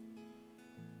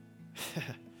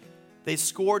 They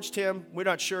scourged him. We're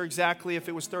not sure exactly if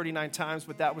it was 39 times,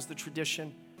 but that was the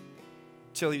tradition,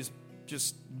 till he was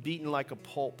just beaten like a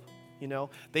pulp,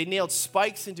 They nailed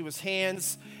spikes into his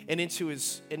hands and into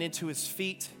his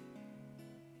feet.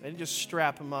 They didn't just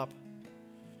strap him up.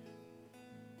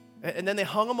 And then they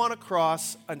hung him on a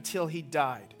cross until he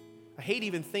died. I hate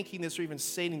even thinking this or even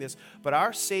saying this, but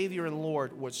our Savior and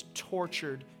Lord was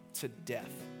tortured to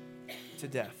death. To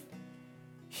death.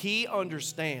 He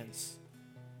understands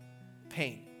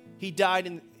pain. He died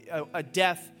in a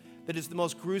death that is the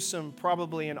most gruesome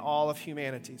probably in all of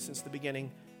humanity since the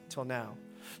beginning till now.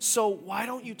 So why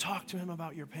don't you talk to him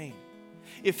about your pain?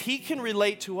 If he can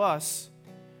relate to us,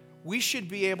 we should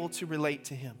be able to relate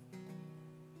to him.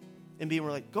 And be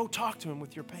like, go talk to him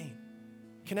with your pain.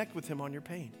 Connect with him on your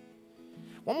pain.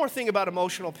 One more thing about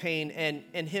emotional pain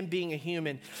and him being a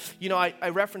human. I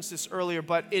referenced this earlier,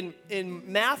 but in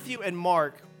Matthew and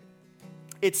Mark,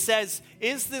 it says,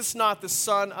 is this not the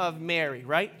son of Mary,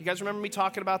 right? You guys remember me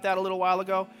talking about that a little while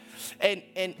ago?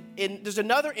 And there's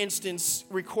another instance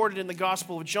recorded in the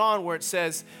Gospel of John where it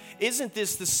says, isn't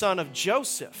this the son of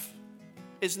Joseph?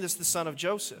 Isn't this the son of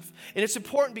Joseph? And it's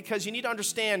important because you need to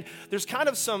understand there's kind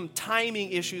of some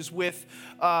timing issues with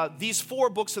these 4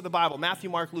 books of the Bible, Matthew,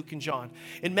 Mark, Luke, and John.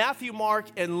 In Matthew, Mark,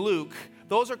 and Luke,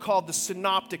 those are called the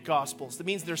synoptic Gospels. That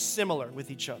means they're similar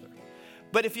with each other.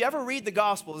 But if you ever read the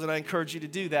Gospels, and I encourage you to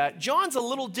do that, John's a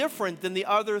little different than the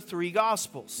other 3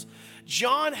 Gospels.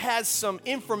 John has some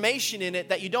information in it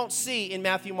that you don't see in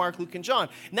Matthew, Mark, Luke, and John.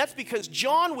 And that's because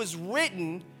John was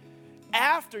written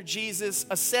after Jesus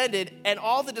ascended and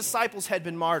all the disciples had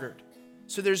been martyred.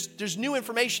 So there's new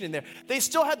information in there. They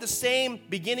still had the same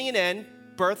beginning and end,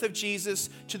 birth of Jesus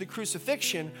to the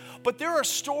crucifixion, but there are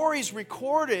stories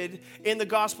recorded in the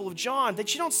Gospel of John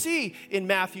that you don't see in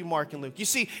Matthew, Mark, and Luke. You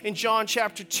see in John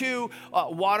chapter 2,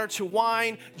 water to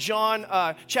wine. John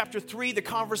chapter 3, the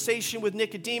conversation with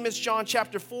Nicodemus. John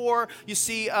chapter 4, you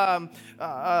see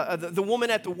the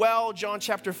woman at the well. John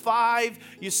chapter 5,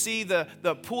 you see the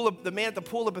man at the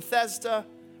pool of Bethesda.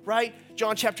 Right?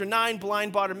 John chapter 9,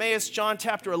 blind Bartimaeus. John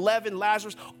chapter 11,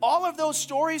 Lazarus. All of those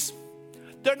stories,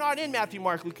 they're not in Matthew,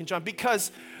 Mark, Luke, and John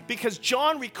because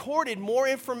John recorded more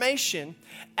information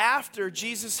after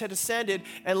Jesus had ascended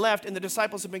and left and the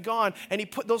disciples had been gone, and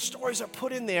those stories are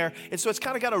put in there, and so it's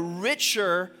kind of got a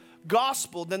richer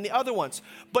gospel than the other ones.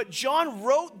 But John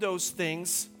wrote those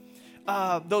things,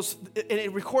 and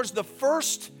it records the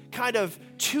first kind of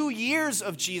 2 years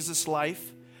of Jesus'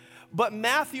 life. But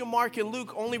Matthew, Mark, and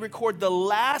Luke only record the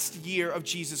last year of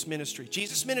Jesus' ministry.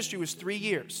 Jesus' ministry was 3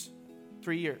 years.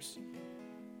 3 years.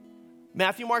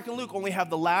 Matthew, Mark, and Luke only have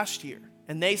the last year.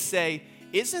 And they say,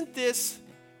 isn't this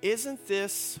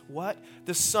what?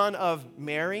 The son of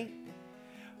Mary?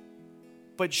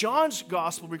 But John's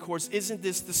gospel records, isn't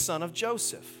this the son of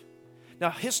Joseph?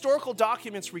 Now, historical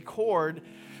documents record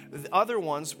the other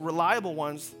ones, reliable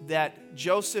ones, that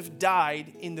Joseph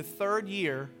died in the 3rd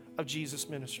year of Jesus'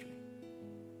 ministry.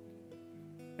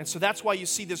 And so that's why you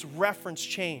see this reference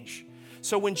change.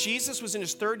 So when Jesus was in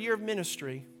his 3rd year of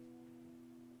ministry,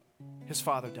 his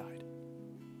father died.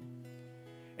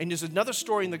 And there's another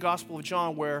story in the Gospel of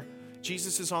John where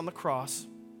Jesus is on the cross,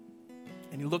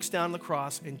 and he looks down on the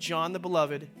cross, and John the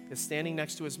beloved is standing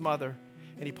next to his mother,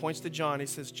 and he points to John. He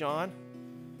says, John,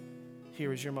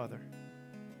 here is your mother.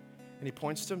 And he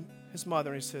points to his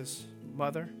mother, and he says,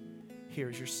 Mother, here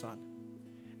is your son.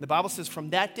 And the Bible says from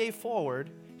that day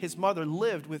forward, his mother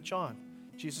lived with John.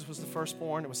 Jesus was the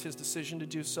firstborn. It was his decision to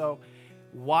do so.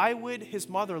 Why would his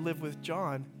mother live with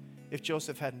John if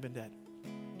Joseph hadn't been dead?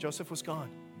 Joseph was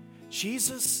gone.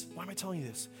 Jesus, why am I telling you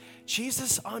this?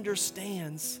 Jesus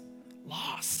understands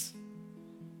loss.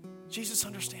 Jesus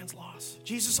understands loss.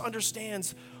 Jesus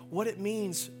understands what it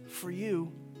means for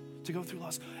you to go through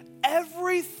loss.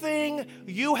 Everything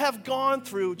you have gone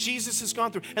through, Jesus has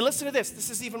gone through. And listen to this. This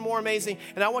is even more amazing.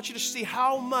 And I want you to see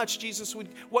how much Jesus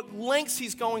what lengths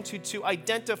he's going to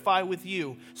identify with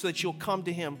you so that you'll come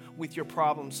to him with your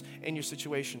problems and your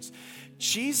situations.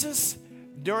 Jesus,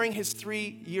 during his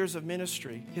 3 years of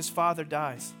ministry, his father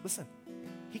dies. Listen,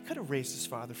 he could have raised his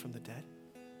father from the dead.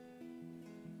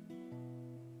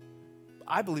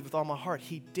 I believe with all my heart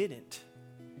he didn't,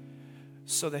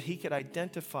 so that he could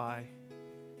identify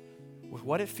with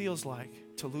what it feels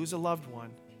like to lose a loved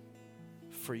one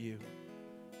for you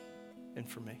and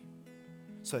for me.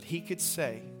 So that he could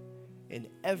say, in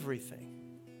everything,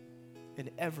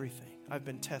 I've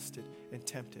been tested and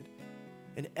tempted.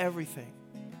 In everything,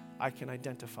 I can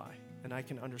identify and I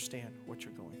can understand what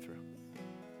you're going through.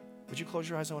 Would you close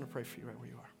your eyes? I want to pray for you right where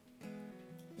you are.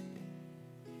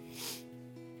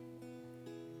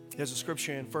 There's a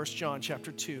scripture in 1 John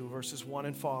chapter 2, verses 1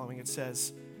 and following. It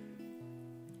says,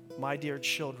 my dear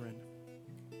children,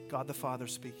 God the Father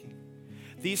speaking,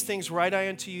 these things write I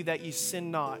unto you that ye sin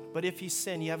not. But if ye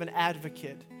sin, you have an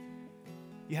advocate,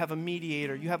 you have a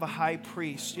mediator, you have a high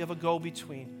priest, you have a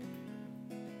go-between,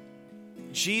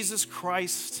 Jesus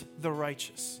Christ the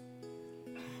righteous.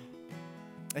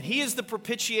 And he is the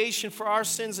propitiation for our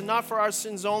sins, and not for our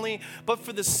sins only, but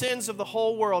for the sins of the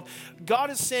whole world. God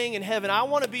is saying in heaven, I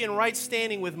want to be in right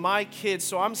standing with my kids,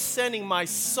 so I'm sending my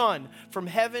son from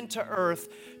heaven to earth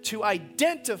to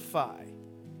identify,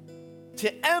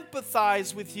 to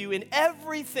empathize with you in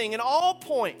everything, in all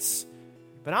points.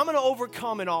 But I'm going to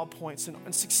overcome in all points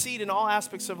and succeed in all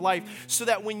aspects of life, so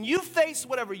that when you face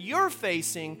whatever you're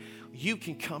facing, you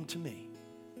can come to me.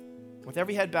 With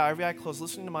every head bowed, every eye closed,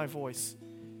 listening to my voice.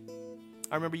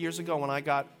 I remember years ago when I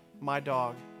got my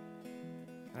dog,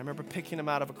 I remember picking him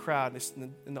out of a crowd,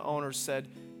 and the owner said,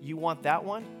 you want that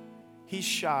one? He's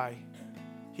shy.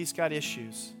 He's got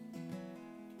issues.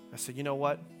 I said, you know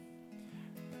what?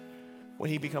 When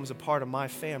he becomes a part of my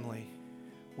family,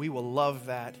 we will love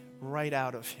that right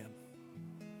out of him.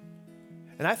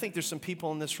 And I think there's some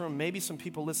people in this room, maybe some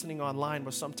people listening online,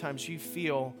 where sometimes you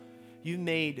feel you've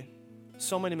made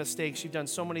so many mistakes, you've done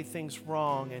so many things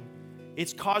wrong, and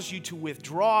it's caused you to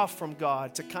withdraw from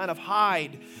God, to kind of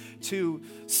hide, to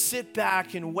sit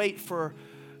back and wait for,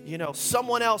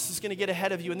 someone else is going to get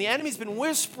ahead of you. And the enemy's been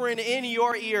whispering in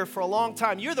your ear for a long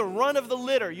time. You're the run of the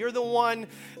litter. You're the one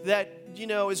that,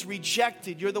 is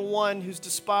rejected. You're the one who's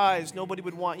despised. Nobody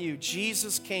would want you.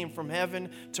 Jesus came from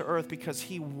heaven to earth because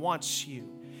he wants you.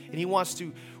 And he wants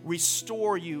to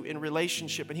restore you in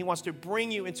relationship. And he wants to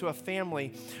bring you into a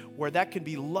family where that can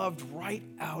be loved right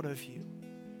out of you.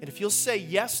 And if you'll say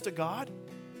yes to God,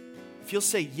 if you'll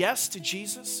say yes to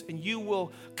Jesus, and you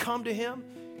will come to him,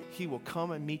 he will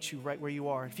come and meet you right where you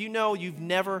are. If you know you've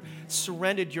never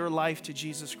surrendered your life to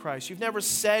Jesus Christ, you've never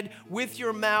said with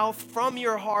your mouth, from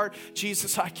your heart,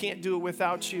 Jesus, I can't do it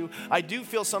without you. I do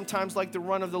feel sometimes like the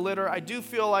run of the litter. I do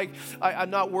feel like I'm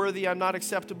not worthy, I'm not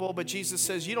acceptable, but Jesus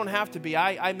says, you don't have to be.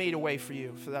 I made a way for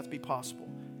you for that to be possible.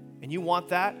 And you want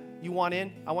that? You want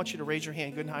in? I want you to raise your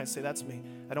hand good and high and say, that's me.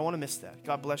 I don't want to miss that.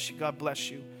 God bless you. God bless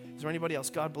you. Is there anybody else?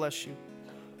 God bless you.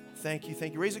 Thank you.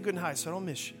 Thank you. Raise it good and high so I don't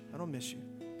miss you. I don't miss you.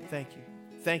 Thank you.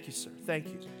 Thank you, sir. Thank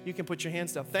you. You can put your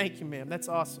hands down. Thank you, ma'am. That's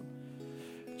awesome.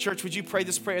 Church, would you pray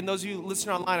this prayer? And those of you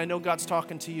listening online, I know God's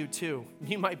talking to you too.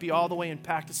 You might be all the way in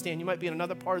Pakistan. You might be in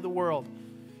another part of the world.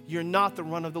 You're not the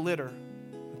run of the litter.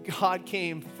 God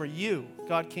came for you.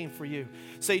 God came for you.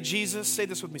 Say, Jesus, say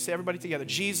this with me. Say everybody together.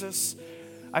 Jesus,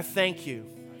 I thank you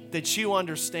that you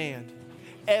understand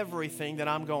everything that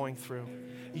I'm going through.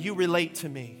 You relate to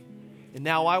me. And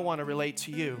now I want to relate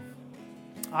to you.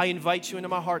 I invite you into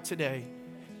my heart today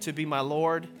to be my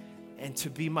Lord and to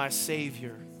be my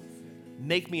Savior.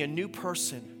 Make me a new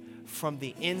person from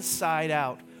the inside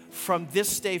out. From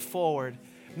this day forward,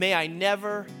 may I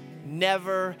never,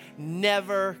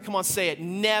 come on, say it,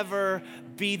 never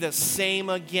be the same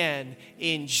again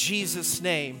in Jesus'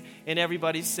 name. And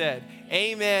everybody said,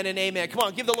 amen and amen. Come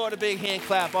on, give the Lord a big hand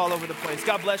clap all over the place.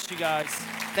 God bless you guys.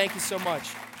 Thank you so much.